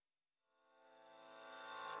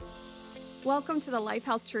Welcome to the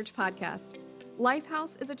Lifehouse Church podcast.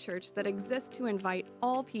 Lifehouse is a church that exists to invite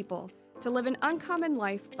all people to live an uncommon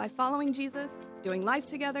life by following Jesus, doing life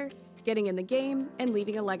together, getting in the game, and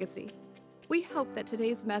leaving a legacy. We hope that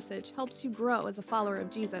today's message helps you grow as a follower of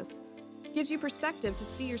Jesus, gives you perspective to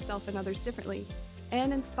see yourself and others differently,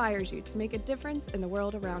 and inspires you to make a difference in the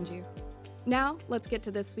world around you. Now, let's get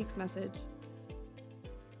to this week's message.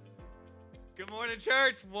 Good morning,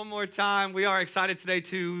 church. One more time. We are excited today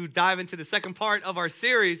to dive into the second part of our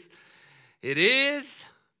series. It is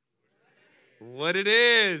what it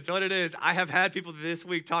is. What it is. I have had people this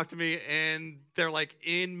week talk to me, and they're like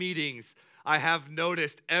in meetings. I have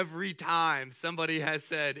noticed every time somebody has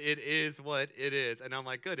said it is what it is, and I'm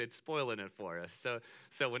like, good. It's spoiling it for us.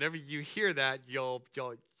 So whenever you hear that, you'll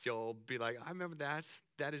be like, I remember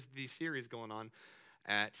that is the series going on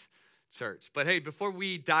at church. But hey, before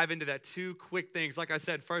we dive into that, two quick things. Like I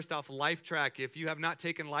said, first off, Life Track. If you have not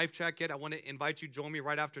taken Life Track yet, I want to invite you to join me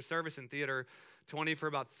right after service in Theater 20 for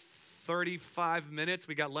about 35 minutes.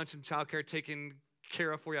 We got lunch and childcare taken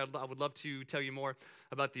care of for you. I would love to tell you more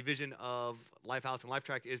about the vision of Lifehouse, and Life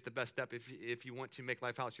Track is the best step if you want to make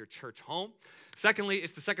Lifehouse your church home. Secondly,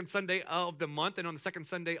 it's the second Sunday of the month, and on the second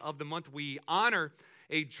Sunday of the month, we honor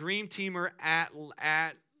a dream teamer at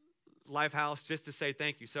Lifehouse just to say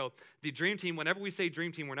thank you. So the dream team, whenever we say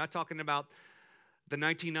dream team, we're not talking about the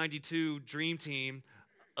 1992 dream team,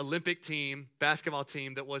 Olympic team, basketball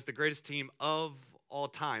team that was the greatest team of all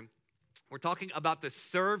time. We're talking about the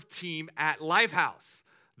serve team at Lifehouse.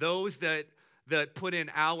 Those that put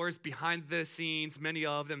in hours behind the scenes, many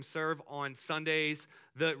of them serve on Sundays,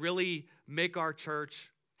 that really make our church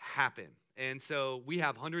happen. And so we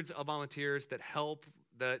have hundreds of volunteers that help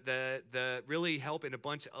that really help in a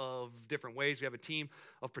bunch of different ways. We have a team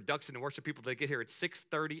of production and worship people that get here at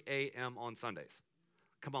 6:30 a.m. on Sundays.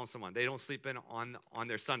 Come on, someone. They don't sleep in on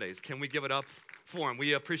their Sundays. Can we give it up for them?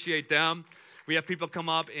 We appreciate them. We have people come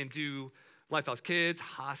up and do Lifehouse Kids,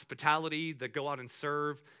 hospitality, that go out and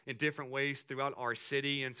serve in different ways throughout our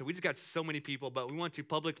city. And so we just got so many people, but we want to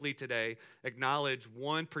publicly today acknowledge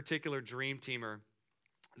one particular dream teamer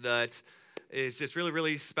that is just really,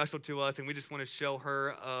 really special to us, and we just want to show her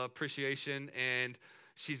appreciation. And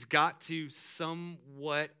she's got to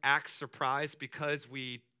somewhat act surprised because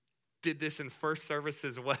we did this in first service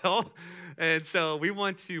as well. And so we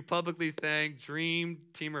want to publicly thank Dream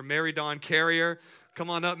Teamer Mary Dawn Carrier. Come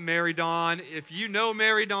on up, Mary Dawn. If you know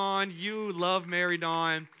Mary Dawn, you love Mary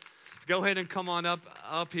Dawn, go ahead and come on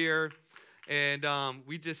up here. And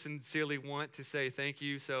we just sincerely want to say thank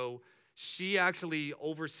you. So she actually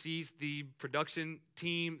oversees the production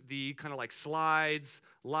team, the kind of like slides,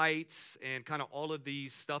 lights, and kind of all of the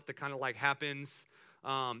stuff that kind of like happens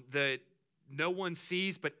that no one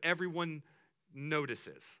sees, but everyone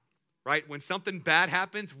notices, right? When something bad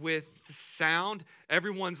happens with sound,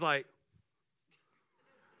 everyone's like,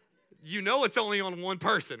 you know it's only on one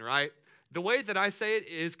person, right? The way that I say it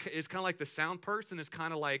is kind of like the sound person is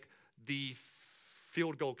kind of like the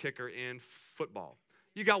field goal kicker in football.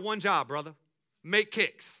 You got one job, brother. Make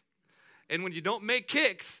kicks. And when you don't make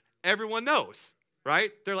kicks, everyone knows,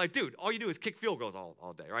 right? They're like, dude, all you do is kick field goals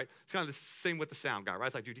all day, right? It's kind of the same with the sound guy, right?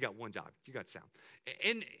 It's like, dude, you got one job. You got sound.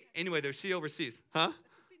 And anyway, she oversees. Huh?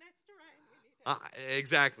 Be next to Ryan. We need him.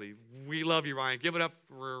 Exactly. We love you, Ryan. Give it up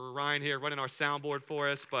for Ryan here running our soundboard for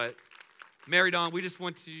us. But Mary Dawn, we just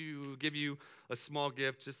want to give you a small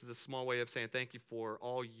gift, just as a small way of saying thank you for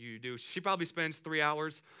all you do. She probably spends 3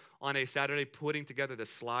 hours on a Saturday putting together the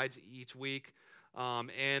slides each week.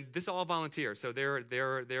 And this is all volunteer, so there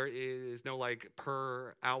is no like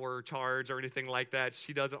per hour charge or anything like that.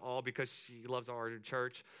 She does it all because she loves our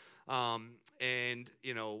church. And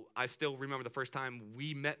you know, I still remember the first time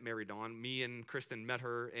we met Mary Dawn. Me and Kristen met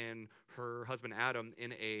her and her husband Adam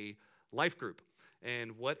in a life group,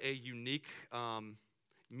 and what a unique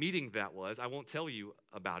meeting that was. I won't tell you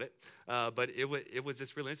about it, but it was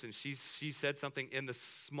just really interesting. She said something in the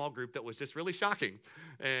small group that was just really shocking,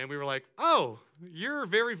 and we were like, "Oh, you're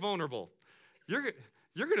very vulnerable. You're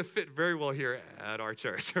going to fit very well here at our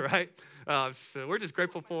church, right?" So we're just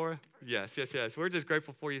grateful for. Yes. We're just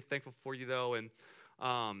grateful for you, thankful for you though, and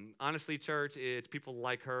honestly, church, it's people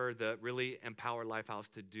like her that really empower Lifehouse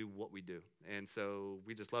to do what we do, and so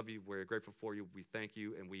we just love you. We're grateful for you. We thank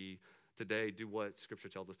you, and we today do what Scripture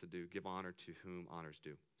tells us to do, give honor to whom honors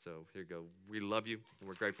due. So here you go. We love you, and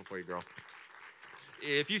we're grateful for you, girl.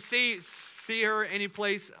 If you see her any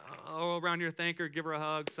place around here, thank her, give her a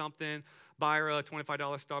hug, something. Buy her a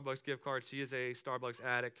 $25 Starbucks gift card. She is a Starbucks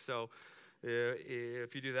addict, so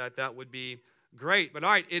if you do that, that would be great. But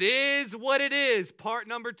all right, it is what it is, part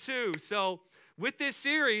number 2. So with this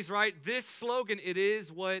series, right, this slogan, it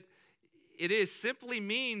is what it is simply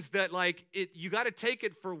means that like you got to take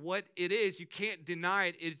it for what it is. You can't deny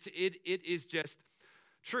it. It is just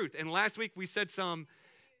truth. And last week we said PJ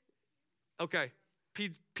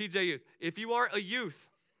Youth. If you are a youth,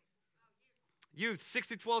 6th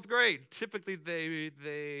through 12th grade, typically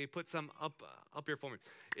they put some up here for me.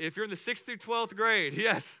 If you're in the 6th through 12th grade,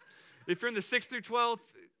 yes. If you're in the 6th through 12th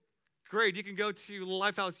grade, you can go to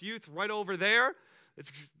Lifehouse Youth right over there.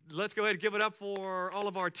 Let's go ahead and give it up for all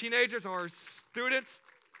of our teenagers, our students.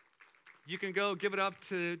 You can go give it up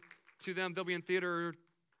to them. They'll be in Theater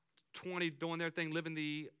 20 doing their thing, living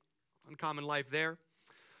the uncommon life there.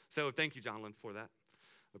 So thank you, John Lynn, for that.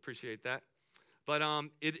 Appreciate that. But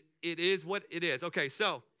it is what it is. Okay,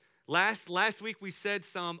 so last week we said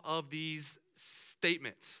some of these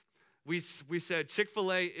statements. We said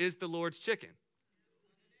Chick-fil-A is the Lord's chicken.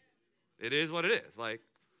 It is what it is. Like,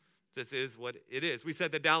 this is what it is. We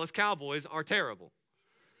said the Dallas Cowboys are terrible.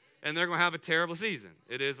 And they're going to have a terrible season.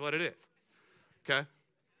 It is what it is. Okay?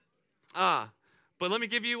 But let me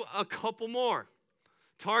give you a couple more.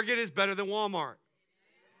 Target is better than Walmart.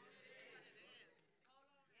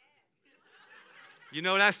 You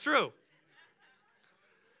know that's true.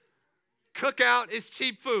 Cookout is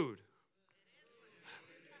cheap food.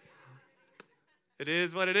 It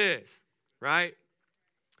is what it is, right?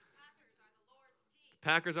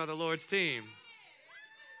 Packers are the Lord's team.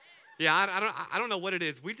 Yeah, I don't know what it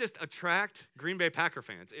is. We just attract Green Bay Packer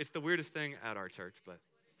fans. It's the weirdest thing at our church, but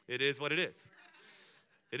it is what it is.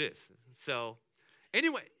 It is. So,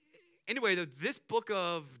 anyway, this book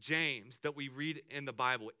of James that we read in the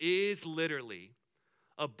Bible is literally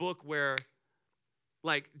a book where,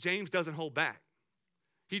 like, James doesn't hold back.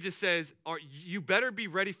 He just says, you better be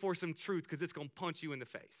ready for some truth because it's going to punch you in the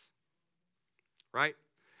face, right?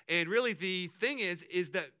 And really the thing is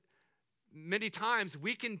that many times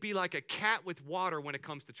we can be like a cat with water when it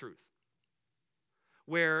comes to truth,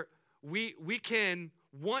 where we can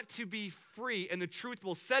want to be free and the truth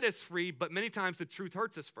will set us free, but many times the truth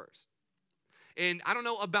hurts us first. And I don't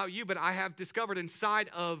know about you, but I have discovered inside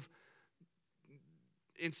of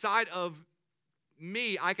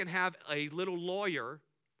me, I can have a little lawyer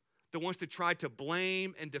that wants to try to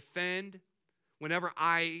blame and defend whenever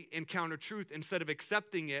I encounter truth instead of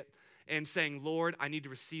accepting it and saying, Lord, I need to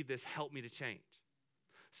receive this. Help me to change.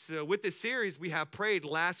 So with this series, we have prayed.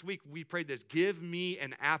 Last week, we prayed this, give me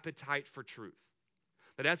an appetite for truth.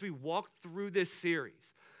 That as we walk through this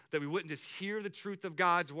series, that we wouldn't just hear the truth of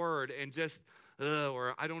God's word and just,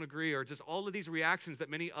 or I don't agree, or just all of these reactions that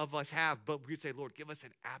many of us have, but we'd say, Lord, give us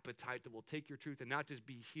an appetite that will take your truth and not just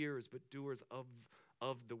be hearers, but doers of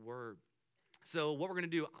the word. So what we're going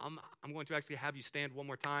to do, I'm going to actually have you stand one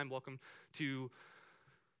more time. Welcome to,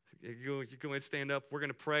 you go ahead and stand up. We're going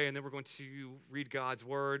to pray, and then we're going to read God's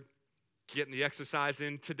word, getting the exercise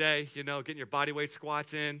in today, getting your body weight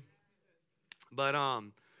squats in. But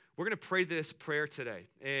we're going to pray this prayer today,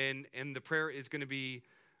 and the prayer is going to be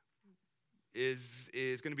going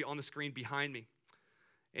to be on the screen behind me.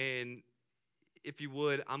 And if you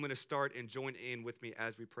would, I'm going to start and join in with me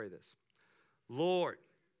as we pray this. Lord,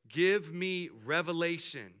 give me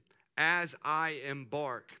revelation as I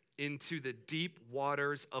embark into the deep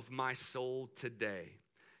waters of my soul today.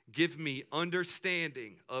 Give me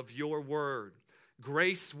understanding of your word,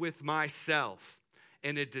 grace with myself,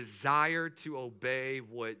 and a desire to obey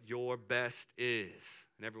what your best is.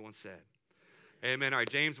 And everyone said, amen. All right,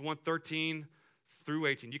 James 1:13 through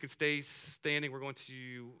 18. You can stay standing. We're going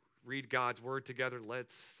to read God's word together.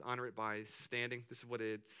 Let's honor it by standing. This is what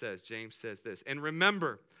it says. James says this. And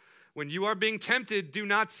remember, when you are being tempted, do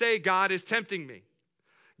not say, God is tempting me.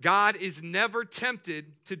 God is never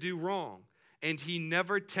tempted to do wrong, and he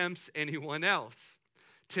never tempts anyone else.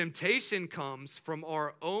 Temptation comes from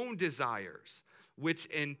our own desires, which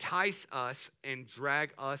entice us and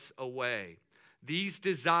drag us away. These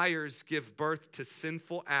desires give birth to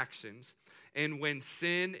sinful actions, and when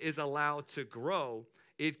sin is allowed to grow,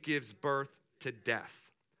 it gives birth to death.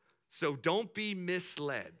 So don't be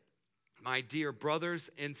misled, my dear brothers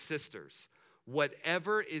and sisters.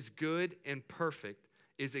 Whatever is good and perfect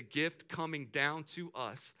is a gift coming down to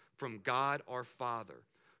us from God our Father,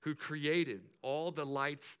 who created all the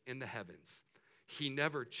lights in the heavens. He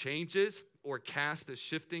never changes or casts a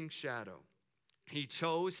shifting shadow. He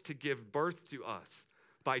chose to give birth to us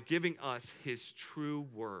by giving us his true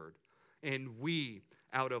word, and we,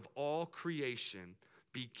 out of all creation,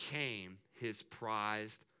 became his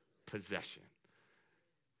prized possession.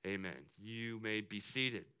 Amen. You may be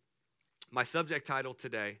seated. My subject title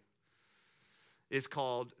today is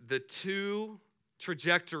called The Two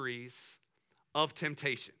Trajectories of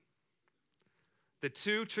Temptation. The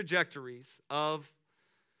two trajectories of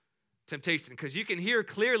Temptation, because you can hear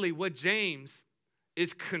clearly what James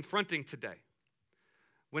is confronting today.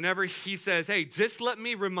 Whenever he says, hey, just let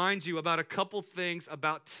me remind you about a couple things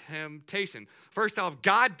about temptation. First off,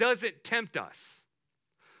 God doesn't tempt us.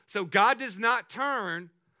 So God does not turn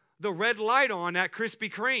the red light on at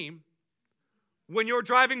Krispy Kreme when you're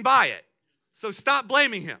driving by it. So stop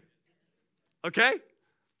blaming him. Okay?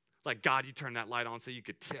 Like, God, you turned that light on so you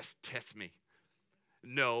could test me.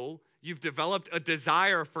 No, you've developed a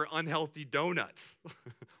desire for unhealthy donuts.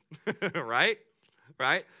 Right?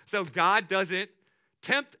 Right? So God doesn't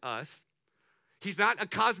tempt us. He's not a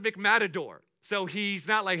cosmic matador. So he's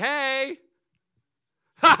not like, hey,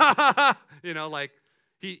 like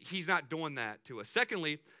he's not doing that to us.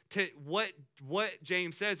 Secondly, what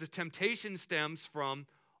James says is temptation stems from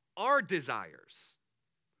our desires,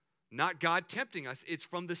 not God tempting us. It's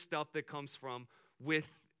from the stuff that comes from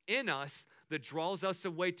within us that draws us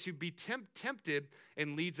away to be tempted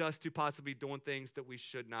and leads us to possibly doing things that we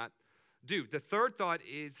should not do. The third thought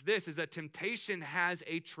is that temptation has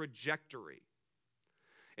a trajectory.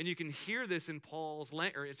 And you can hear this in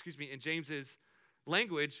in James's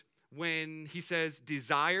language when he says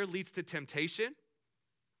desire leads to temptation.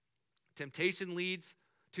 Temptation leads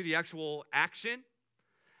to the actual action.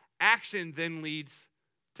 Action then leads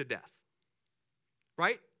to death.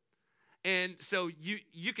 Right? And so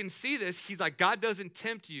you can see this. He's like, God doesn't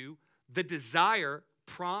tempt you. The desire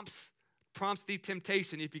prompts the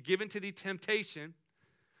temptation. If you give into the temptation,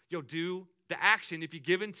 you'll do the action. If you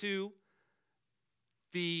give into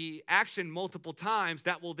the action multiple times,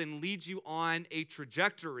 that will then lead you on a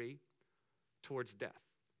trajectory towards death,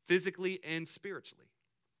 physically and spiritually.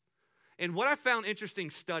 And what I found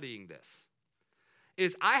interesting studying this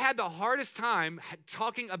is I had the hardest time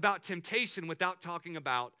talking about temptation without talking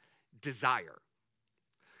about desire,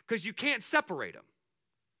 because you can't separate them.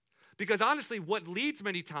 Because honestly, what leads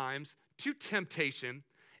many times to temptation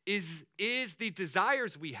is the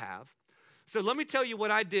desires we have. So let me tell you what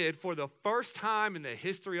I did for the first time in the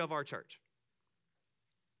history of our church.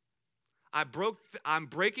 I'm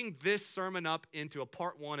breaking this sermon up into a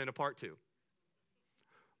part 1 and a part 2.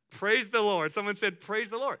 Praise the Lord. Someone said, praise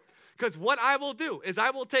the Lord. Because what I will do is I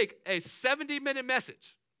will take a 70-minute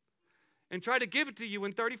message and try to give it to you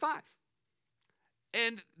in 35.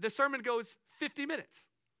 And the sermon goes 50 minutes.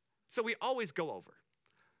 So we always go over.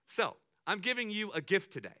 So I'm giving you a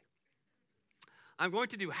gift today. I'm going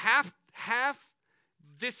to do half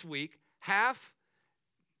this week, half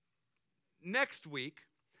next week.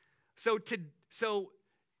 So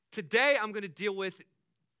today I'm going to deal with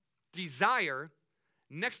desire.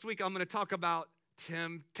 Next week I'm going to talk about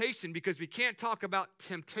temptation, because we can't talk about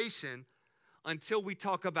temptation until we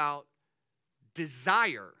talk about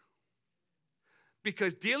desire.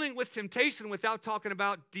 Because dealing with temptation without talking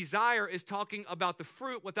about desire is talking about the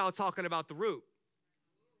fruit without talking about the root.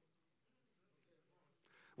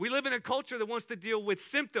 We live in a culture that wants to deal with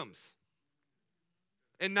symptoms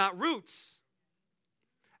and not roots.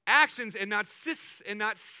 Actions and not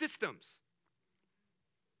systems.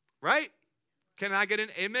 Right? Can I get an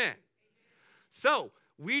amen? So,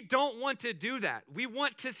 we don't want to do that. We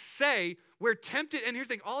want to say we're tempted, and here's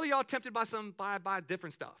the thing, all of y'all tempted by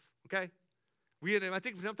different stuff, okay? I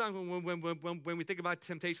think sometimes when we think about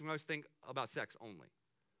temptation, we always think about sex only.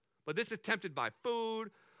 But this is tempted by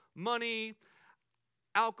food, money,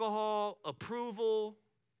 alcohol, approval.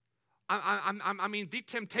 I mean, the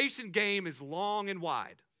temptation game is long and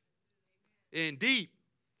wide and deep.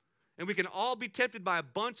 And we can all be tempted by a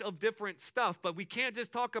bunch of different stuff, but we can't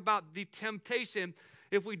just talk about the temptation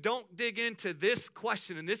if we don't dig into this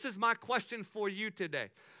question. And this is my question for you today.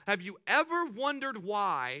 Have you ever wondered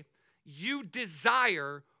why you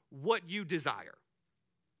desire what you desire?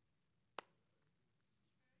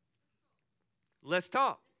 Let's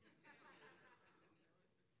talk.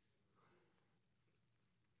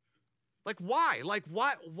 Like why?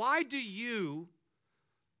 Why do you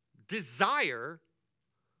desire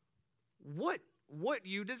what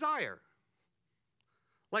you desire?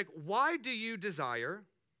 Like, why do you desire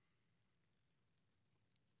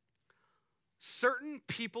certain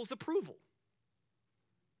people's approval?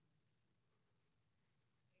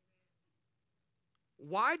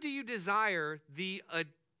 Why do you desire the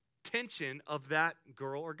attention of that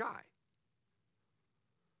girl or guy?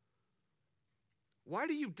 Why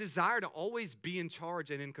do you desire to always be in charge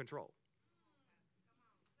and in control?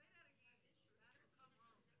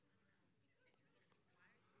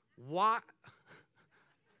 Why?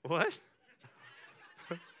 What?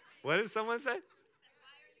 What did someone say?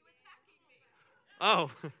 Oh.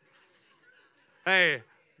 Hey,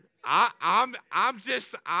 I'm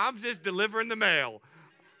just delivering the mail.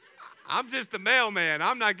 I'm just the mailman.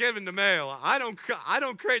 I'm not giving the mail. I don't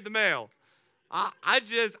create the mail. I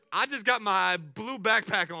just got my blue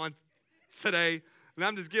backpack on today, and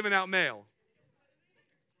I'm just giving out mail.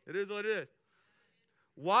 It is what it is.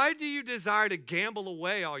 Why do you desire to gamble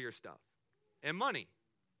away all your stuff and money?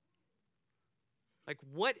 Like,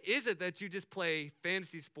 what is it that you just play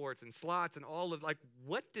fantasy sports and slots and all of, like,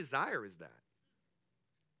 what desire is that?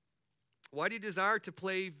 Why do you desire to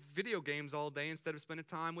play video games all day instead of spending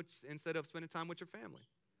time with your family?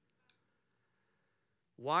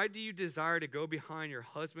 Why do you desire to go behind your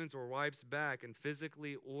husband's or wife's back and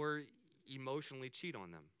physically or emotionally cheat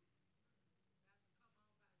on them?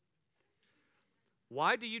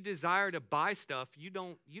 Why do you desire to buy stuff you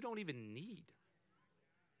don't even need?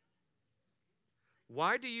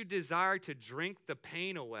 Why do you desire to drink the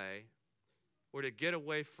pain away or to get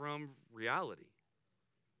away from reality?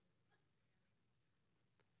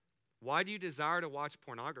 Why do you desire to watch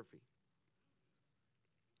pornography?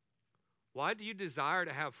 Why do you desire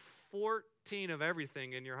to have 14 of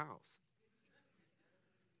everything in your house?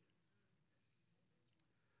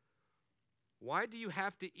 Why do you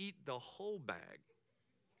have to eat the whole bag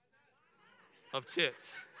of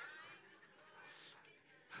chips?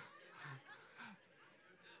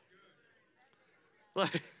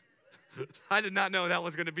 Like, I did not know that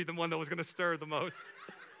was going to be the one that was going to stir the most.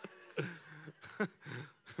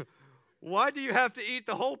 Why do you have to eat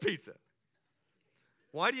the whole pizza?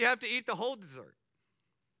 Why do you have to eat the whole dessert?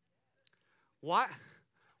 Why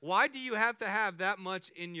do you have to have that much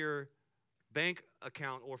in your bank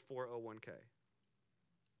account or 401k?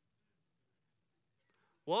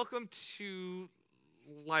 Welcome to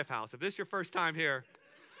Lifehouse. If this is your first time here,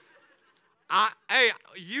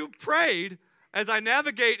 you prayed as I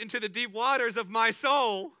navigate into the deep waters of my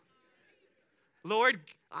soul.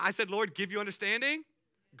 I said, Lord, give you understanding,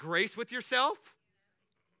 grace with yourself,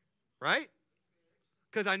 right?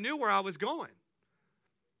 Because I knew where I was going.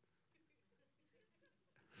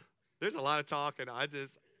 There's a lot of talk, and I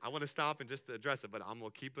want to stop and just address it, but I'm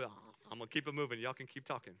gonna keep it moving. Y'all can keep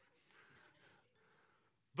talking.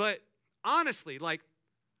 But honestly, like,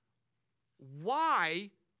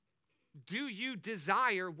 why do you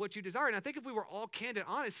desire what you desire? And I think if we were all candid,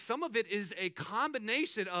 honest, some of it is a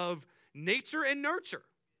combination of nature and nurture.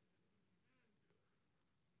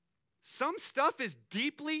 Some stuff is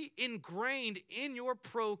deeply ingrained in your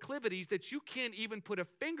proclivities that you can't even put a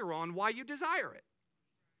finger on why you desire it.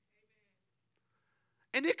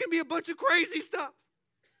 And it can be a bunch of crazy stuff.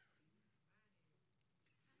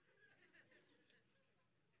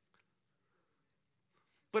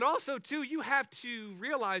 But also, too, you have to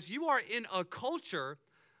realize you are in a culture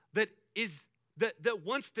that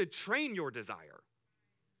wants to train your desire,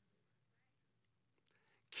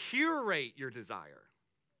 curate your desire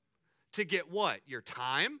to get what? Your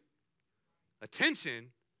time, attention,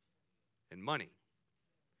 and money.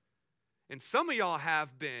 And some of y'all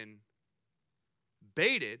have been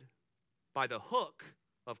baited by the hook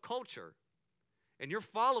of culture, and you're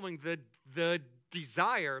following the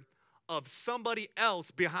desire of somebody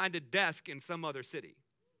else behind a desk in some other city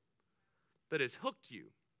that has hooked you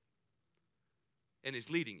and is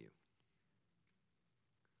leading you.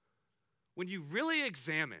 When you really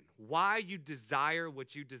examine why you desire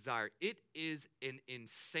what you desire, it is an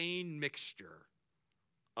insane mixture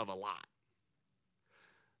of a lot.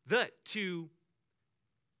 That to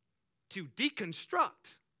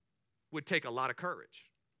deconstruct would take a lot of courage.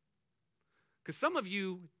 Because some of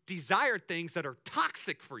you desire things that are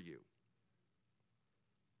toxic for you.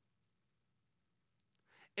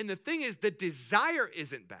 And the thing is, the desire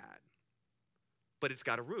isn't bad, but it's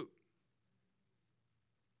got a root.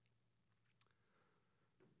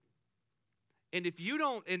 And if you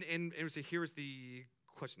don't, and so here's the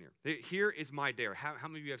question here. Here is my dare. How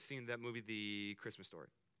many of you have seen that movie, The Christmas Story?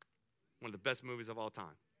 One of the best movies of all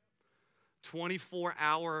time.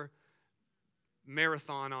 24-hour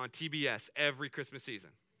marathon on TBS every Christmas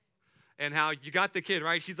season. And how you got the kid,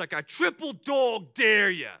 right? He's like, I triple dog dare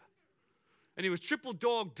you. And he was triple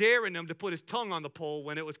dog daring him to put his tongue on the pole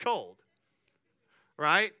when it was cold.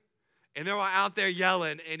 Right? And they're all out there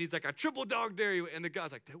yelling, and he's like, I triple dog dare you. And the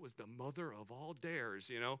guy's like, that was the mother of all dares,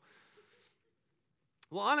 you know?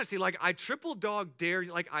 Well, honestly, like, I triple dog dare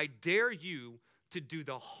you, like, I dare you to do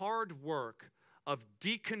the hard work of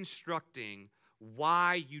deconstructing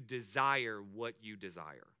why you desire what you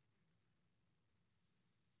desire.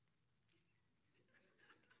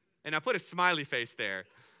 And I put a smiley face there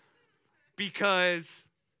because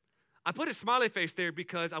I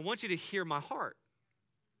want you to hear my heart.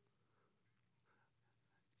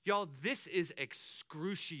 Y'all, this is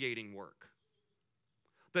excruciating work.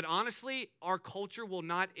 that honestly, our culture will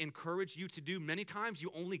not encourage you to do. Many times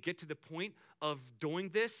you only get to the point of doing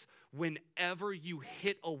this whenever you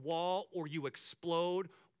hit a wall or you explode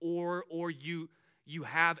or you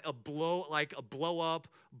have a blow up,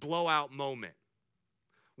 blowout moment.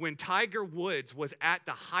 When Tiger Woods was at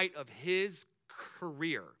the height of his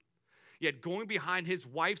career, yet going behind his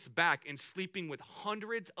wife's back and sleeping with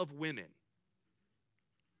hundreds of women,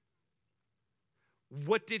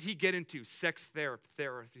 what did he get into? Sex therapy.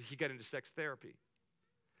 He got into sex therapy.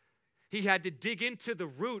 He had to dig into the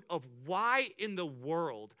root of why in the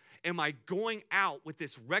world am I going out with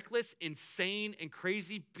this reckless, insane, and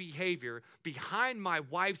crazy behavior behind my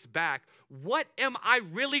wife's back? What am I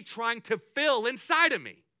really trying to fill inside of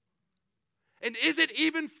me? And is it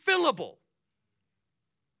even fillable?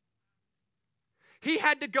 He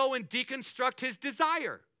had to go and deconstruct his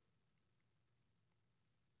desire.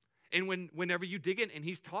 And whenever you dig in, and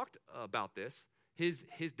he's talked about this,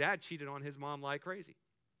 his dad cheated on his mom like crazy.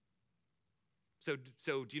 So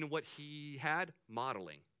do you know what he had?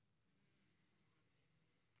 Modeling.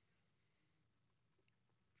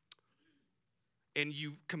 And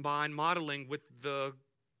you combine modeling with the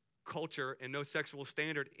culture and no sexual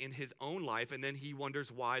standard in his own life, and then he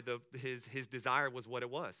wonders why his desire was what it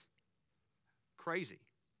was. Crazy.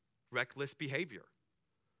 Reckless behavior.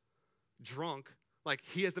 Drunk. Like,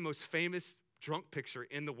 he has the most famous drunk picture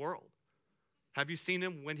in the world. Have you seen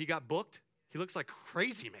him when he got booked? He looks like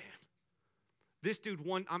crazy, man. This dude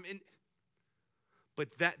but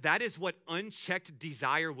that is what unchecked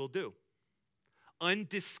desire will do.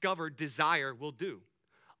 Undiscovered desire will do.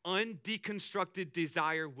 Undeconstructed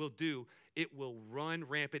desire will do. It will run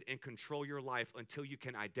rampant and control your life until you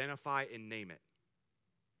can identify and name it.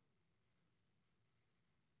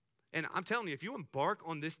 And I'm telling you, if you embark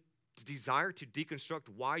on this desire to deconstruct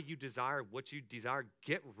why you desire what you desire,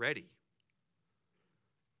 get ready.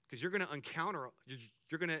 Because you're going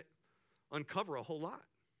to uncover a whole lot.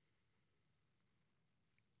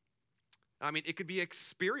 I mean, it could be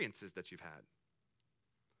experiences that you've had.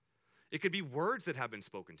 It could be words that have been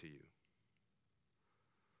spoken to you.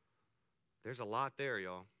 There's a lot there,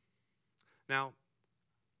 y'all. Now,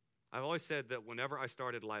 I've always said that whenever I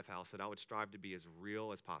started Lifehouse, that I would strive to be as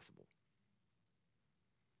real as possible.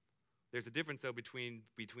 There's a difference, though, between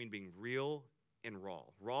being real and raw.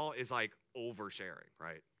 Raw is like oversharing,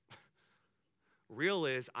 right? Real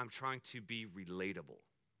is I'm trying to be relatable,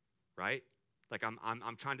 right? Like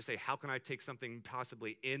I'm trying to say, how can I take something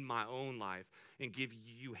possibly in my own life and give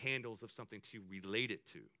you handles of something to relate it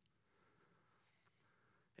to?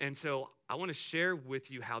 And so I want to share with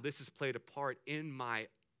you how this has played a part in my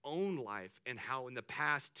own life and how in the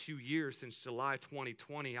past 2 years, since July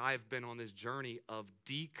 2020, I've been on this journey of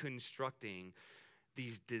deconstructing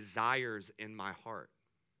these desires in my heart.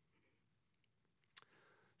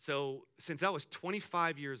 So since I was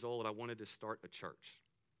 25 years old, I wanted to start a church.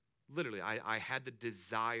 Literally, I had the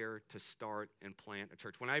desire to start and plant a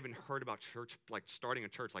church. When I even heard about church, like starting a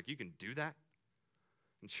church, like you can do that?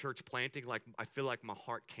 And church planting, like I feel like my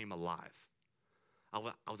heart came alive. I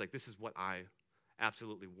was like, this is what I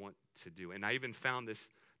absolutely want to do. And I even found this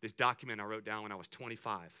document I wrote down when I was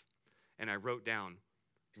 25. And I wrote down,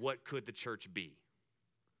 what could the church be?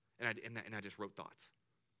 And I just wrote thoughts.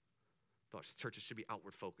 Churches should be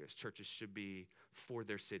outward focused. Churches should be for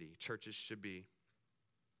their city. Churches should be...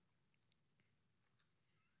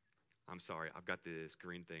 I'm sorry, I've got this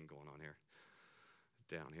green thing going on here,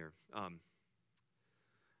 down here.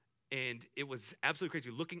 And it was absolutely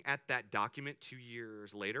crazy. Looking at that document 2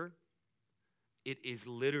 years later, it is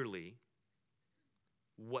literally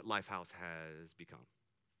what Lifehouse has become.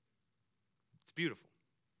 It's beautiful.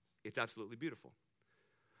 It's absolutely beautiful.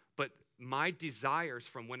 But my desires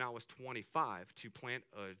from when I was 25 to plant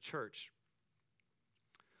a church,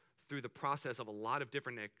 through the process of a lot of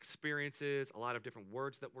different experiences, a lot of different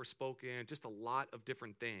words that were spoken, just a lot of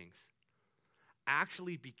different things,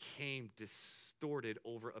 actually became distorted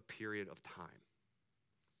over a period of time.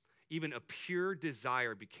 Even a pure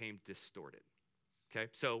desire became distorted. Okay,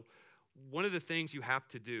 so one of the things you have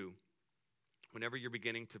to do whenever you're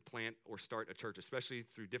beginning to plant or start a church, especially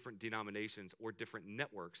through different denominations or different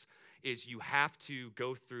networks, is you have to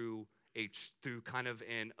go through kind of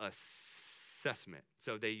an assessment.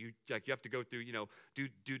 So you have to go through,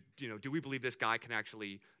 do we believe this guy can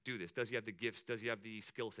actually do this? Does he have the gifts? Does he have the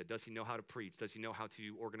skill set? Does he know how to preach? Does he know how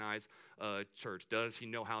to organize a church? Does he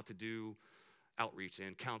know how to do outreach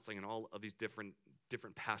and counseling and all of these different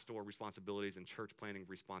pastoral responsibilities and church planning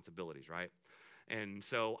responsibilities, right? And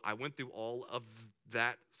so I went through all of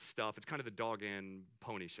that stuff. It's kind of the dog and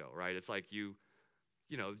pony show, right? It's like you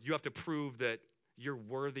have to prove that you're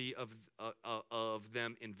worthy of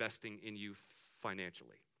them investing in you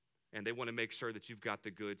financially. And they want to make sure that you've got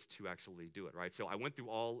the goods to actually do it, right? So I went through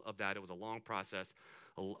all of that. It was a long process,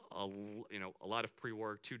 a lot of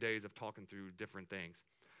pre-work, 2 days of talking through different things.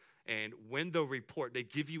 And when they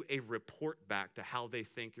give you a report back to how they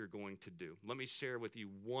think you're going to do. Let me share with you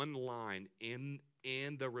one line in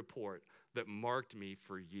the report that marked me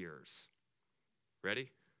for years.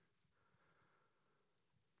 Ready?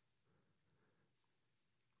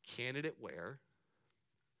 Candidate where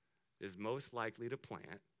is most likely to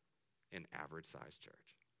plant an average-sized church.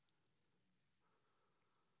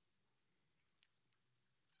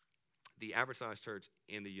 The average-sized church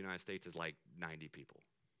in the United States is like 90 people.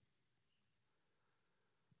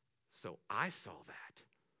 So I saw that,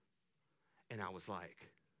 and I was like,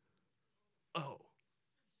 oh,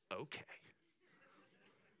 okay.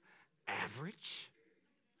 Average?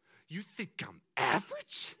 You think I'm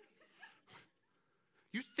average?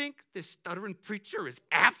 You think this stuttering preacher is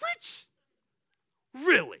average?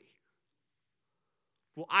 Really?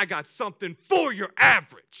 Well, I got something for your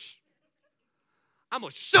average. I'm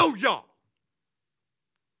going to show y'all.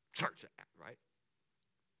 Church, right?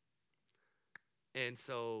 And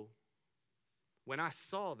so when I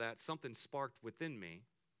saw that, something sparked within me,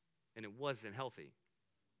 and it wasn't healthy.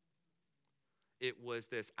 It was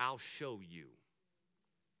this, I'll show you.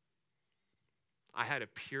 I had a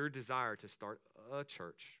pure desire to start a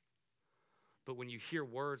church. But when you hear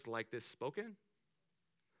words like this spoken,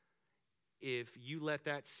 if you let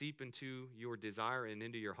that seep into your desire and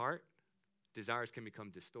into your heart, desires can become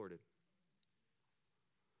distorted.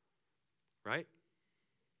 Right?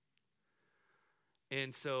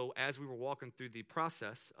 And so as we were walking through the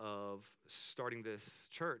process of starting this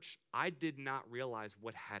church, I did not realize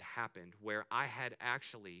what had happened, where I had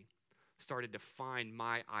actually started to find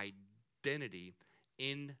my identity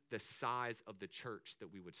in the size of the church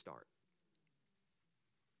that we would start.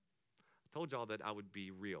 I told y'all that I would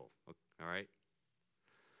be real, all right?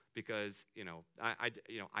 Because,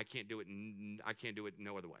 I can't do it. I can't do it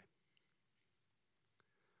no other way.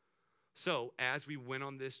 So as we went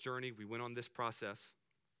on this journey, we went on this process,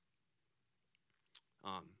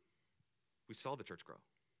 we saw the church grow.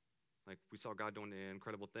 Like, we saw God doing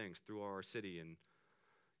incredible things through our city, and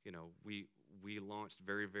we launched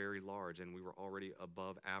very, very large, and we were already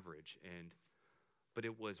above average. But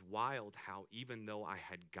it was wild how even though I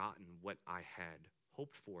had gotten what I had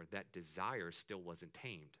hoped for, that desire still wasn't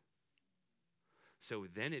tamed. So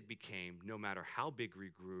then it became, no matter how big we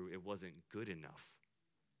grew, it wasn't good enough,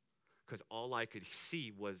 because all I could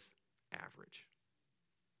see was average.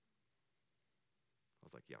 I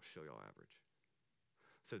was like, yeah, I'll show y'all average.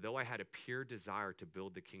 So though I had a pure desire to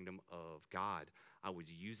build the kingdom of God, I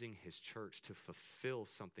was using his church to fulfill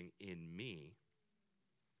something in me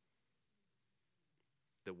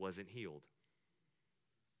that wasn't healed.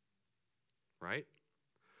 Right?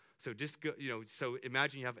 So just go, so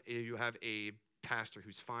imagine you have a pastor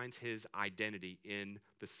who finds his identity in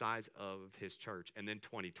the size of his church, and then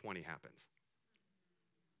 2020 happens.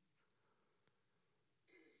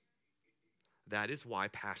 That is why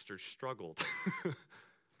pastors struggled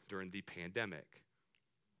during the pandemic.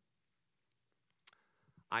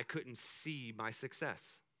 I couldn't see my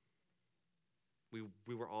success.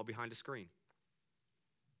 We were all behind a screen.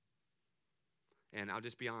 And I'll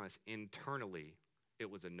just be honest, internally, it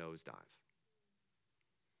was a nosedive.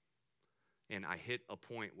 And I hit a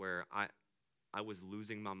point where I was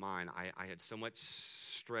losing my mind. I had so much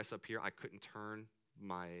stress up here, I couldn't turn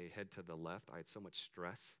my head to the left. I had so much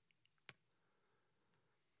stress.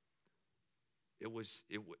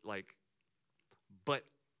 But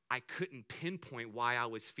I couldn't pinpoint why I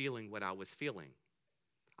was feeling what I was feeling.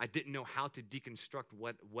 I didn't know how to deconstruct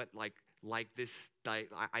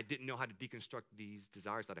I didn't know how to deconstruct these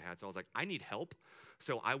desires that I had. So I was like, I need help.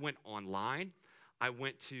 So I went online. I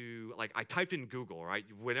went to, I typed in Google, right?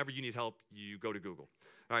 Whenever you need help, you go to Google.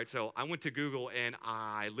 All right, so I went to Google, and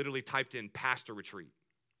I literally typed in pastor retreat.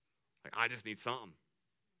 I just need something.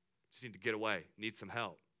 Just need to get away, need some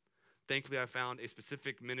help. Thankfully, I found a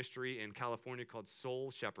specific ministry in California called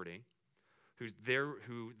Soul Shepherding, who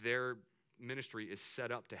their ministry is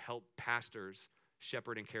set up to help pastors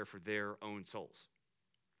shepherd and care for their own souls.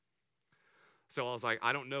 So I was like,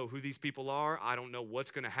 I don't know who these people are. I don't know what's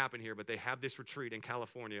going to happen here, but they have this retreat in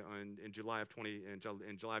California in July of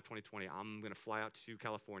 2020. I'm going to fly out to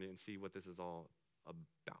California and see what this is all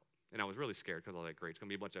about. And I was really scared because I was like, great, it's going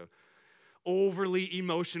to be a bunch of overly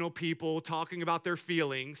emotional people talking about their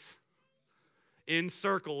feelings in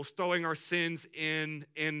circles, throwing our sins in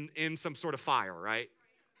some sort of fire, right?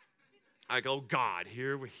 I go, God,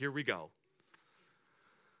 here we go.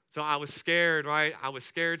 So I was scared, right? I was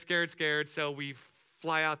scared. So we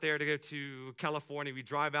fly out there to go to California. We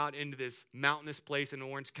drive out into this mountainous place in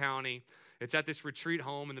Orange County. It's at this retreat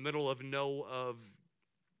home in the middle of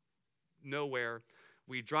nowhere.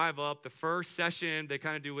 We drive up. The first session, they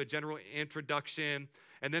kind of do a general introduction,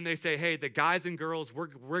 and then they say, hey, the guys and girls, we're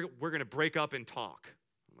going to break up and talk.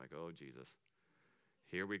 I'm like, oh, Jesus.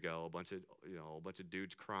 Here we go. A bunch of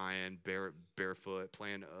dudes crying, barefoot,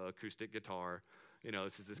 playing acoustic guitar.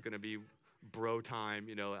 This is just going to be bro time.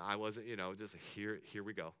 I wasn't, just here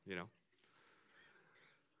we go,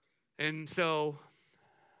 And so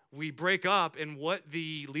we break up, and what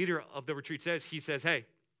the leader of the retreat says, he says, hey,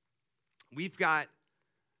 we've got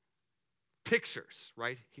pictures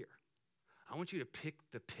right here. I want you to pick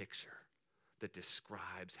the picture that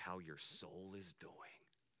describes how your soul is doing.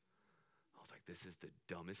 I was like, this is the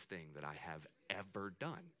dumbest thing that I have ever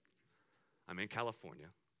done. I'm in California,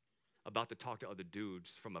 about to talk to other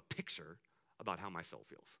dudes from a picture about how my soul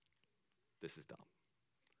feels. This is dumb.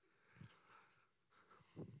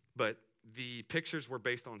 But the pictures were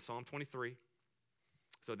based on Psalm 23.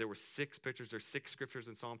 So there were 6 pictures. There's 6 scriptures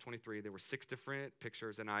in Psalm 23. There were 6 different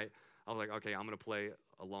pictures, and I was like, okay, I'm going to play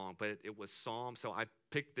along. But it was Psalm, so I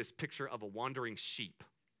picked this picture of a wandering sheep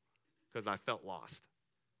because I felt lost.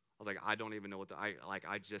 I was like, I don't even know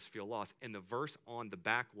I just feel lost. And the verse on the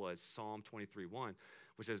back was Psalm 23:1,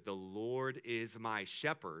 which says, the Lord is my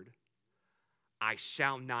shepherd, I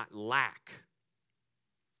shall not lack.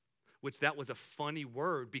 Which that was a funny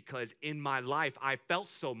word because in my life, I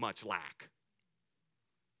felt so much lack.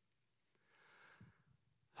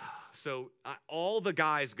 So all the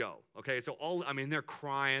guys go, okay? So they're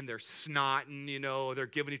crying, they're snotting, they're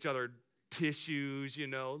giving each other tissues,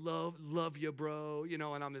 love you, bro,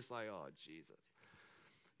 and I'm just like, oh, Jesus.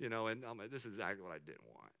 And I'm like, this is exactly what I didn't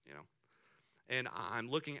want, And I'm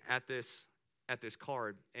looking at this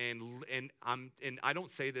card, and I don't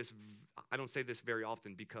say this very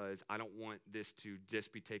often because I don't want this to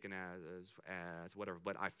just be taken as whatever,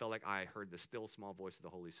 but I felt like I heard the still small voice of the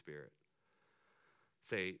Holy Spirit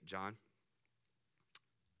say, John,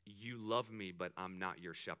 you love me, but I'm not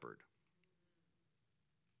your shepherd.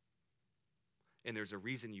 And there's a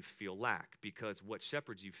reason you feel lack, because what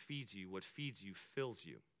shepherds you feeds you, what feeds you fills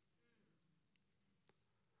you.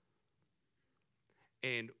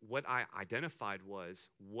 And what I identified was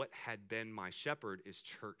what had been my shepherd is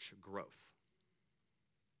church growth.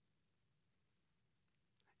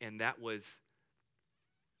 And that was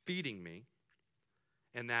feeding me,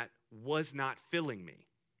 and that was not filling me.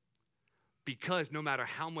 Because no matter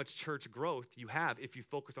how much church growth you have, if you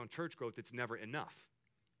focus on church growth, it's never enough.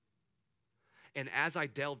 And as I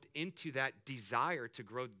delved into that desire to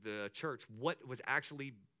grow the church, what was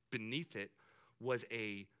actually beneath it was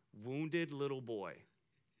a wounded little boy,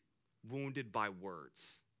 wounded by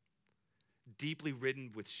words, deeply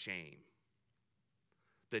ridden with shame,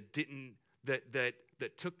 that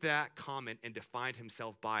took that comment and defined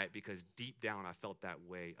himself by it, because deep down I felt that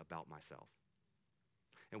way about myself.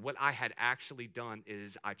 And what I had actually done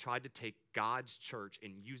is I tried to take God's church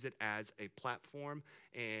and use it as a platform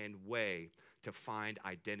and way to find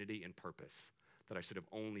identity and purpose that I should have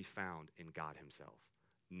only found in God himself,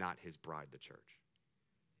 not his bride, the church.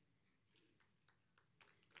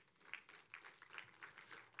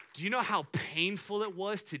 Do you know how painful it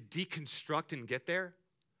was to deconstruct and get there?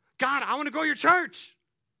 God, I want to grow your church.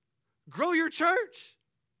 Grow your church.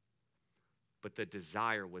 But the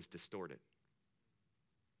desire was distorted.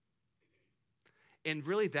 And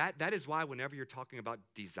really that is why whenever you're talking about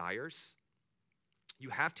desires, you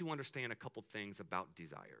have to understand a couple things about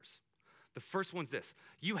desires. The first one's this.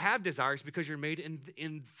 You have desires because you're made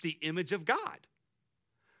in the image of God.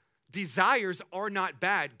 Desires are not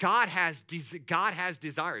bad. God has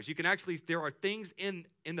desires. You can actually, there are things in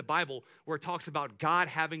the Bible where it talks about God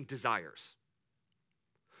having desires.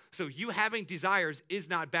 So you having desires is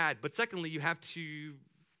not bad. But secondly, you have to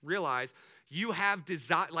realize you have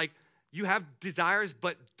desires,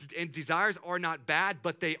 and desires are not bad,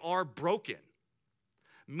 but they are broken.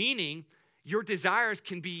 Meaning, your desires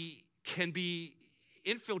can be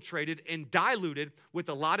infiltrated and diluted with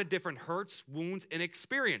a lot of different hurts, wounds, and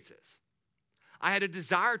experiences. I had a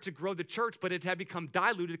desire to grow the church, but it had become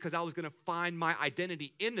diluted because I was going to find my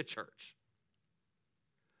identity in the church.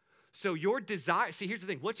 So your desire, see, here's the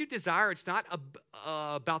thing. What you desire, it's not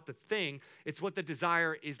about the thing. It's what the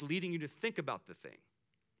desire is leading you to think about the thing.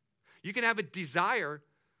 You can have a desire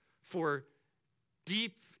for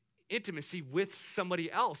deep intimacy with somebody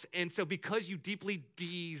else. And so because you deeply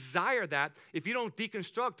desire that, if you don't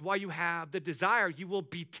deconstruct why you have the desire, you will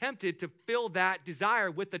be tempted to fill that desire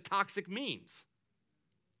with the toxic means.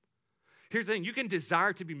 Here's the thing. You can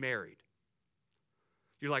desire to be married.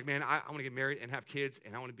 You're like, man, I want to get married and have kids,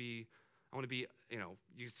 and I want to be,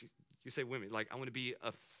 you say women, like, I want to be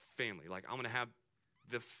a family. Like, I want to have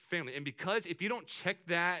the family. And because if you don't check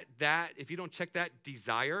that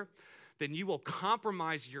desire, then you will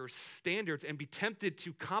compromise your standards and be tempted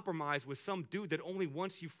to compromise with some dude that only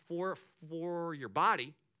wants you for your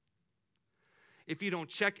body. If you don't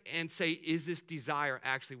check and say, is this desire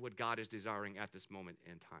actually what God is desiring at this moment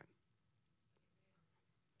in time?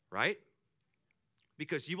 Right?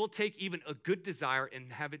 Because you will take even a good desire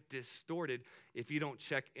and have it distorted if you don't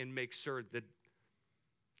check and make sure that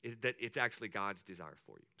it's actually God's desire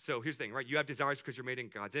for you. So here's the thing, right? You have desires because you're made in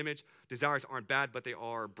God's image. Desires aren't bad, but they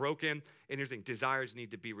are broken. And here's the thing, desires need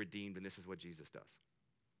to be redeemed, and this is what Jesus does.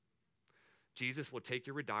 Jesus will take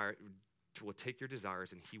your desires,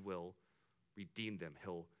 and he will redeem them.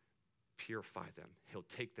 He'll purify them. He'll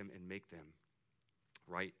take them and make them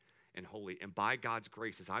right and holy. And by God's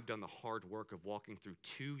grace, as I've done the hard work of walking through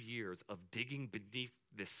 2 years of digging beneath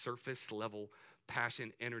this surface level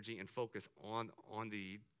passion, energy, and focus on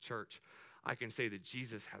the church, I can say that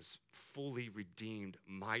Jesus has fully redeemed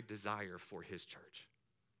my desire for his church.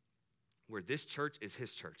 Where this church is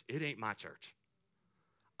his church. It ain't my church.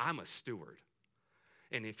 I'm a steward.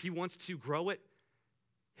 And if he wants to grow it,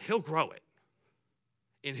 he'll grow it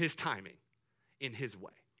in his timing, in his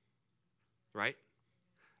way, right?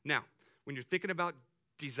 Now, when you're thinking about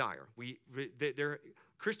desire,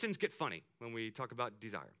 Christians get funny when we talk about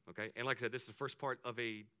desire, okay? And like I said, this is the first part of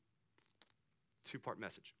a 2-part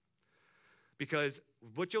message. Because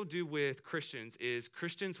what you'll do with Christians is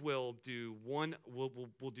Christians will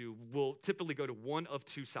typically go to one of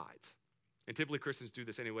 2 sides. And typically Christians do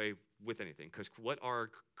this anyway with anything, because what are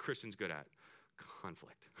Christians good at?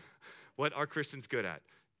 Conflict. What are Christians good at?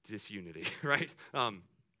 Disunity, right?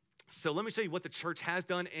 So let me show you what the church has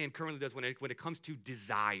done and currently does when it comes to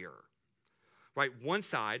desire, right? One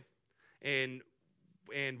side, and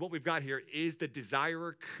what we've got here is the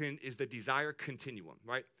desire continuum,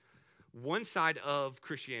 right? One side of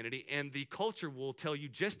Christianity, and the culture will tell you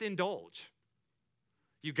just indulge.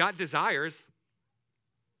 You got desires,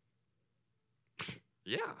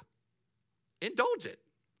 yeah, indulge it.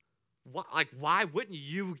 Why wouldn't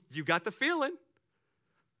you? You got the feeling,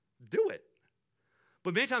 do it.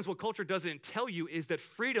 But many times what culture doesn't tell you is that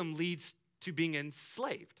freedom leads to being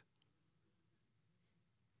enslaved.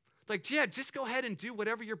 It's like, yeah, just go ahead and do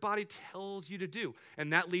whatever your body tells you to do.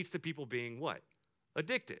 And that leads to people being what?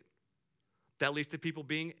 Addicted. That leads to people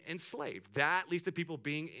being enslaved. That leads to people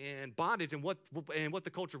being in bondage. And what the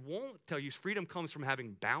culture won't tell you is freedom comes from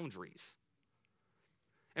having boundaries.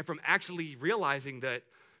 And from actually realizing that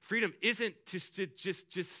freedom isn't just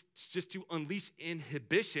to unleash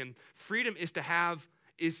inhibition. Freedom is to have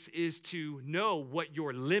is to know what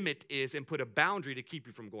your limit is and put a boundary to keep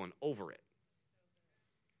you from going over it.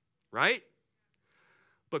 Right?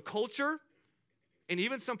 But culture, and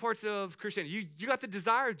even some parts of Christianity, you got the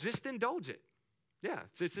desire, just indulge it. Yeah,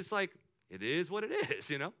 it's just like, it is what it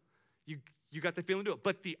is, you know? You got the feeling to do it.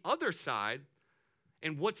 But the other side,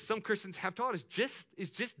 and what some Christians have taught is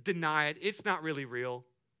just deny it. It's not really real.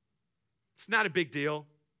 It's not a big deal.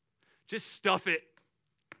 Just stuff it.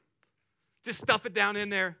 Just stuff it down in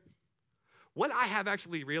there. What I have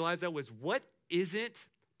actually realized, though, is what isn't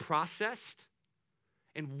processed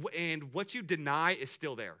and what you deny is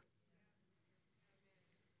still there.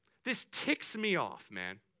 This ticks me off,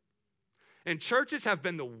 man. And churches have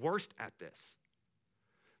been the worst at this.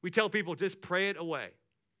 We tell people, just pray it away.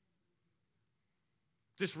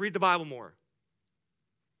 Just read the Bible more.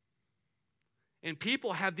 And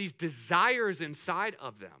people have these desires inside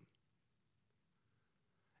of them.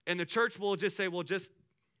 And the church will just say, well, just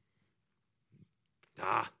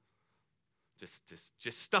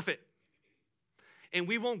stuff it. And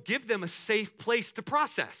we won't give them a safe place to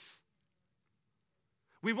process.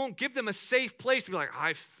 We won't give them a safe place to be like,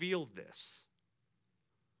 I feel this.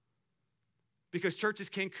 Because churches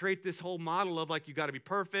can create this whole model of like, you got to be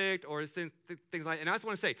perfect or things like that. And I just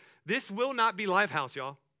want to say, this will not be Lifehouse,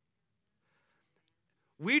 y'all.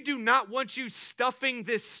 We do not want you stuffing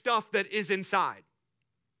this stuff that is inside.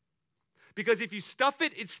 Because if you stuff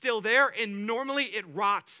it, it's still there, and normally it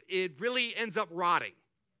rots. It really ends up rotting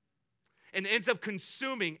and ends up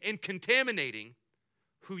consuming and contaminating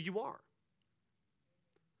who you are.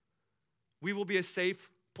 We will be a safe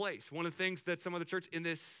place. One of the things that some of the church in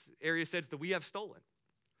this area says that we have stolen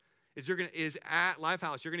is at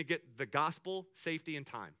Lifehouse, you're going to get the gospel, safety, and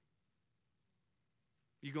time.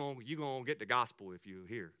 You're going to get the gospel if you're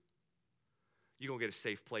here. You're going to get a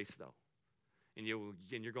safe place, though. And you're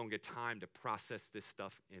going to get time to process this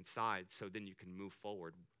stuff inside so then you can move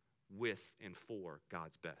forward with and for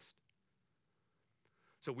God's best.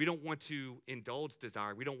 So we don't want to indulge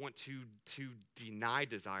desire. We don't want to deny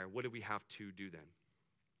desire. What do we have to do then?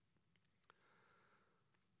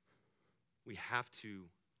 We have to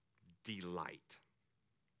delight.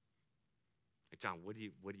 Like, John, what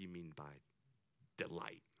do you mean by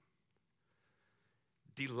delight?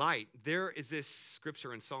 Delight, there is this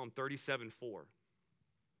scripture in Psalm 37:4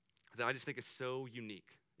 that I just think is so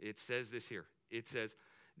unique. It says this here. It says,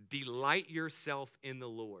 delight yourself in the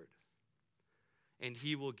Lord, and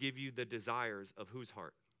he will give you the desires of whose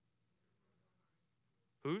heart?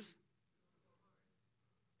 Whose?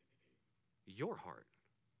 Your heart.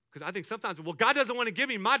 Because I think sometimes, well, God doesn't want to give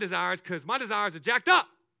me my desires because my desires are jacked up.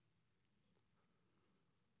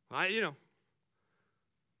 No,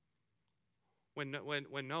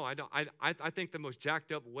 I don't. I think the most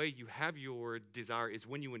jacked up way you have your desire is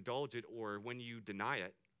when you indulge it or when you deny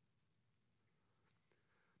it.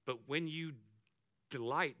 But when you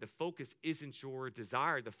delight, the focus isn't your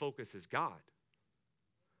desire, the focus is God.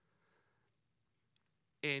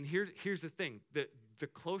 And here's the thing, the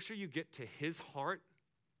closer you get to his heart,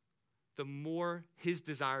 the more his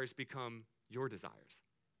desires become your desires.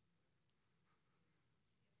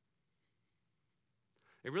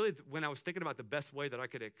 And really, when I was thinking about the best way that I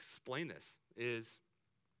could explain this is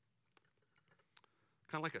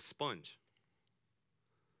kind of like a sponge.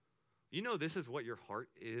 You know, this is what your heart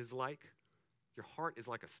is like. Your heart is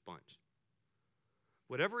like a sponge.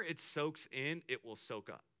 Whatever it soaks in, it will soak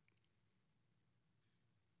up.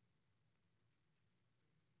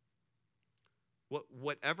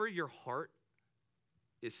 Whatever your heart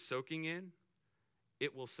is soaking in,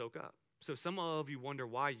 it will soak up. So some of you wonder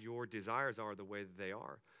why your desires are the way that they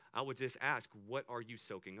are. I would just ask, what are you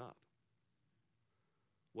soaking up?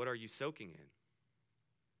 What are you soaking in?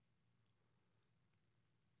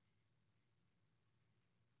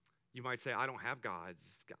 You might say, I don't have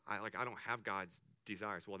God's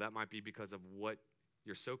desires. Well, that might be because of what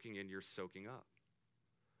you're soaking in, you're soaking up.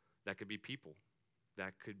 That could be people.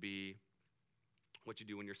 That could be what you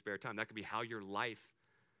do in your spare time. That could be how your life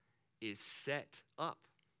is set up.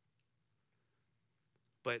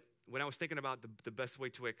 But when I was thinking about the best way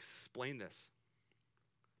to explain this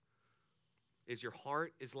is your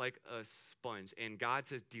heart is like a sponge. And God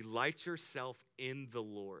says, delight yourself in the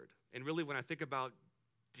Lord. And really, when I think about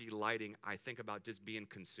delighting, I think about just being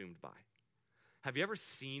consumed by. Have you ever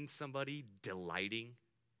seen somebody delighting?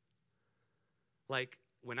 Like,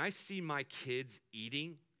 when I see my kids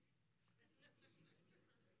eating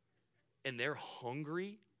and they're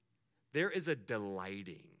hungry, there is a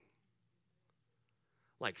delighting.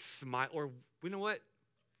 Like smile, or you know what?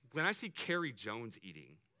 When I see Carrie Jones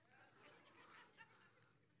eating,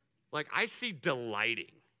 like I see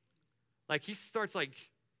delighting. Like he starts like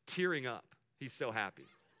tearing up. He's so happy.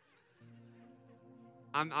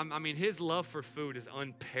 I mean, his love for food is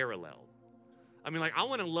unparalleled. I mean, like I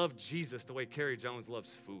want to love Jesus the way Carrie Jones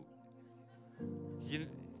loves food.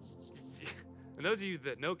 And those of you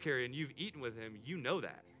that know Carrie and you've eaten with him, you know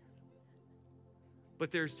that. But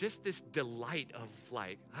there's just this delight of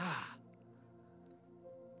like,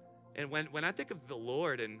 And when I think of the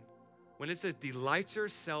Lord and when it says delight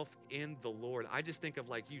yourself in the Lord, I just think of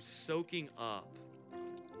like you soaking up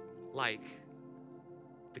like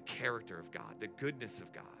the character of God, the goodness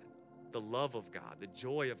of God, the love of God, the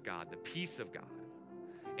joy of God, the peace of God.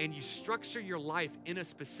 And you structure your life in a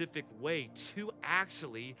specific way to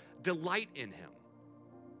actually delight in him.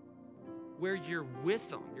 Where you're with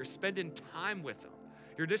him, you're spending time with him.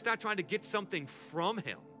 You're just not trying to get something from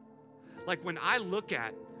him. Like when I look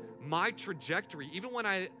at my trajectory, even when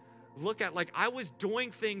I look at like I was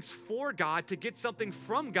doing things for God to get something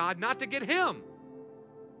from God, not to get him.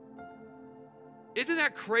 Isn't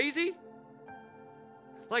that crazy?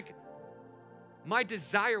 Like my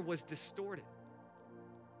desire was distorted.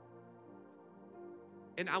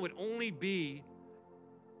 And I would only be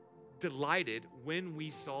delighted when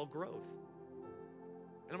we saw growth.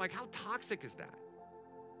 And I'm like, how toxic is that?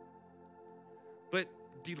 But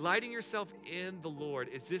delighting yourself in the Lord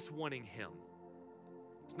is just wanting him.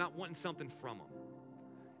 It's not wanting something from him.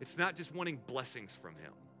 It's not just wanting blessings from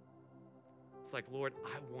him. It's like, Lord,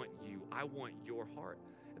 I want you. I want your heart.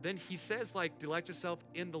 And then he says, like, delight yourself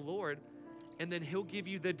in the Lord, and then he'll give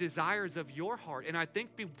you the desires of your heart. And I think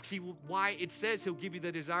why it says he'll give you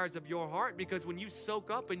the desires of your heart, because when you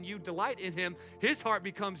soak up and you delight in him, his heart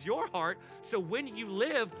becomes your heart. So when you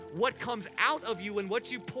live, what comes out of you and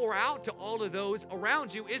what you pour out to all of those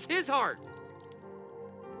around you is his heart.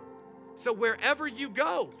 So wherever you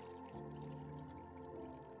go,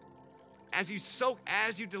 as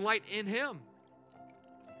you delight in him,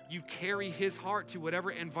 you carry his heart to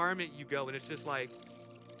whatever environment you go. And it's just like,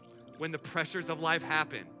 when the pressures of life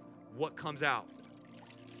happen, what comes out?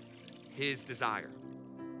 His desire.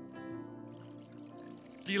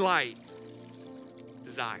 Delight.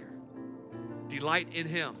 Desire. Delight in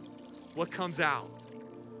him. What comes out?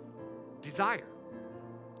 Desire.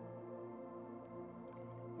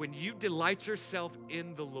 When you delight yourself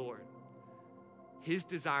in the Lord, his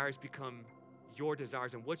desires become your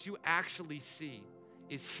desires. And what you actually see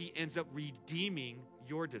is he ends up redeeming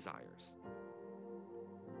your desires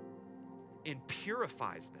and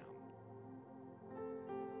purifies them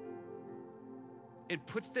and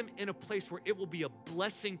puts them in a place where it will be a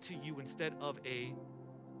blessing to you instead of a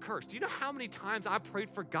curse. Do you know how many times I prayed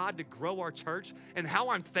for God to grow our church and how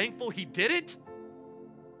I'm thankful he did it?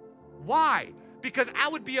 Why? Because I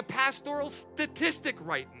would be a pastoral statistic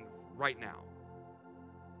right now.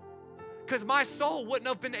 Because my soul wouldn't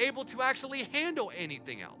have been able to actually handle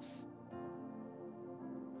anything else.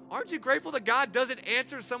 Aren't you grateful that God doesn't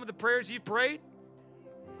answer some of the prayers you've prayed?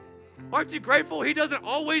 Aren't you grateful he doesn't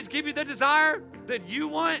always give you the desire that you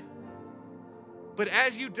want? But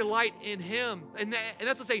as you delight in him, and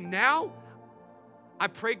that's to say, now, I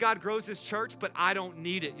pray God grows his church, but I don't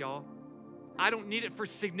need it, y'all. I don't need it for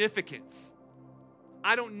significance.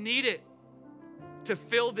 I don't need it to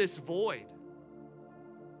fill this void.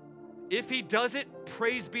 If he does it,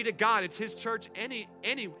 praise be to God. It's his church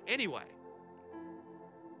anyway.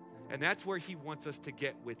 And that's where he wants us to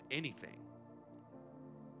get with anything.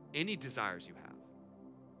 Any desires you have.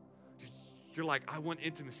 You're like, I want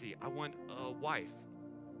intimacy. I want a wife.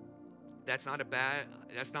 That's not a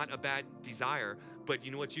bad desire. But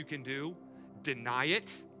you know what you can do? Deny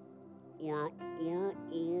it. Or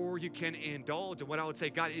you can indulge. And what I would say,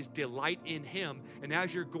 God, is delight in him. And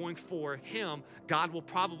as you're going for him, God will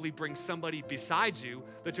probably bring somebody beside you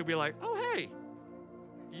that you'll be like, oh, hey,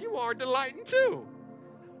 you are delighting too.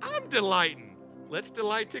 I'm delighting. Let's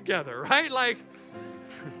delight together, right? Like,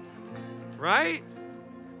 right?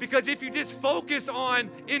 Because if you just focus on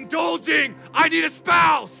indulging, I need a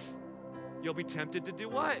spouse, you'll be tempted to do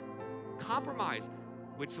what? Compromise,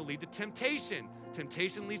 which will lead to temptation.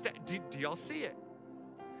 Temptation leads to, do y'all see it?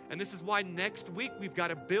 And this is why next week we've got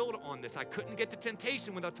to build on this. I couldn't get to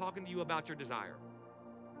temptation without talking to you about your desire.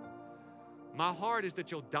 My heart is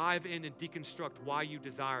that you'll dive in and deconstruct why you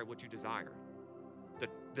desire what you desire.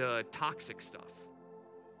 The toxic stuff.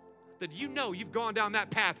 That you know you've gone down that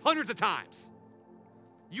path hundreds of times.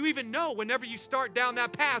 You even know whenever you start down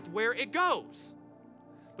that path where it goes.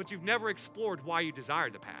 But you've never explored why you desire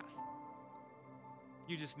the path.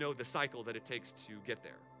 You just know the cycle that it takes to get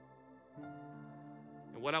there.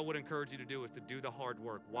 And what I would encourage you to do is to do the hard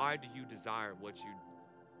work. Why do you desire what you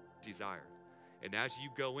desire? And as you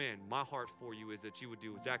go in, my heart for you is that you would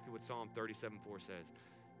do exactly what Psalm 37:4 says.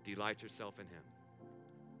 Delight yourself in him.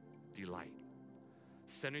 Delight.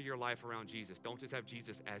 Center your life around Jesus. Don't just have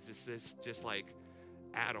Jesus as this just like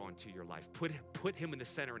add-on to your life. Put him in the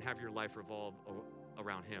center and have your life revolve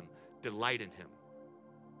around him. Delight in him.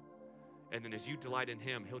 And then as you delight in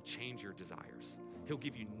him, he'll change your desires. He'll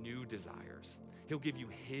give you new desires. He'll give you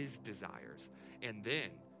his desires. And then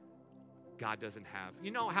God doesn't have,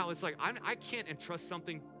 you know how it's like, I can't entrust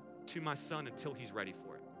something to my son until he's ready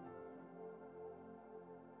for it.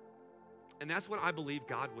 And that's what I believe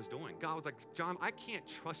God was doing. God was like, John, I can't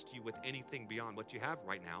trust you with anything beyond what you have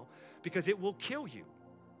right now because it will kill you.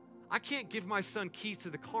 I can't give my son keys to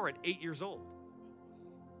the car at 8 years old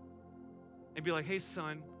and be like, hey,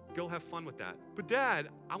 son, go have fun with that. But Dad,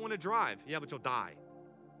 I want to drive. Yeah, but you'll die.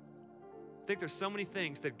 I think there's so many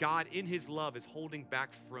things that God in his love is holding back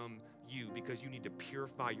from you because you need to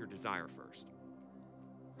purify your desire first.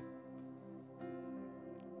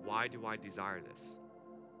 Why do I desire this?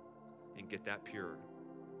 And get that pure.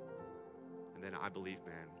 And then I believe,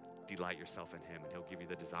 man, delight yourself in him and he'll give you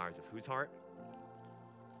the desires of whose heart?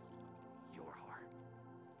 Your heart.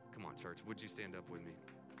 Come on, church. Would you stand up with me?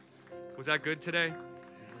 Was that good today?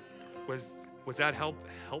 Was that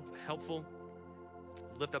helpful?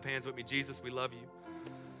 Lift up hands with me. Jesus, we love you.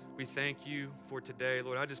 We thank you for today.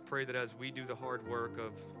 Lord, I just pray that as we do the hard work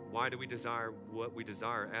of why do we desire what we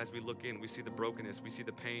desire, as we look in, we see the brokenness, we see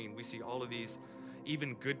the pain, we see all of these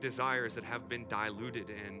even good desires that have been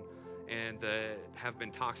diluted and that have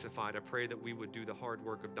been toxified. I pray that we would do the hard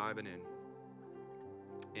work of diving in.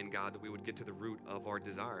 And God, that we would get to the root of our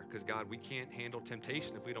desire. Because God, we can't handle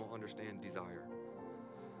temptation if we don't understand desire.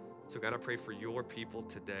 So God, I pray for your people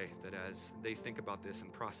today that as they think about this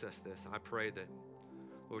and process this, I pray that,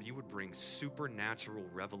 Lord, you would bring supernatural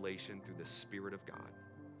revelation through the Spirit of God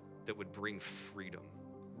that would bring freedom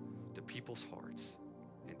to people's hearts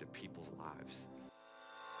and to people's lives.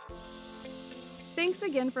 Thanks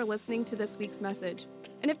again for listening to this week's message.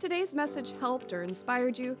 And if today's message helped or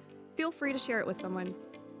inspired you, feel free to share it with someone.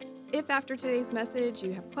 If after today's message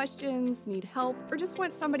you have questions, need help, or just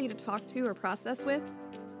want somebody to talk to or process with,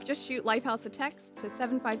 just shoot Lifehouse a text to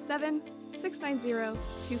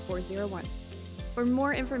 757-690-2401. For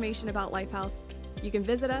more information about Lifehouse, you can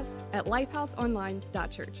visit us at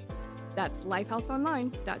lifehouseonline.church. That's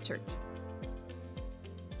lifehouseonline.church.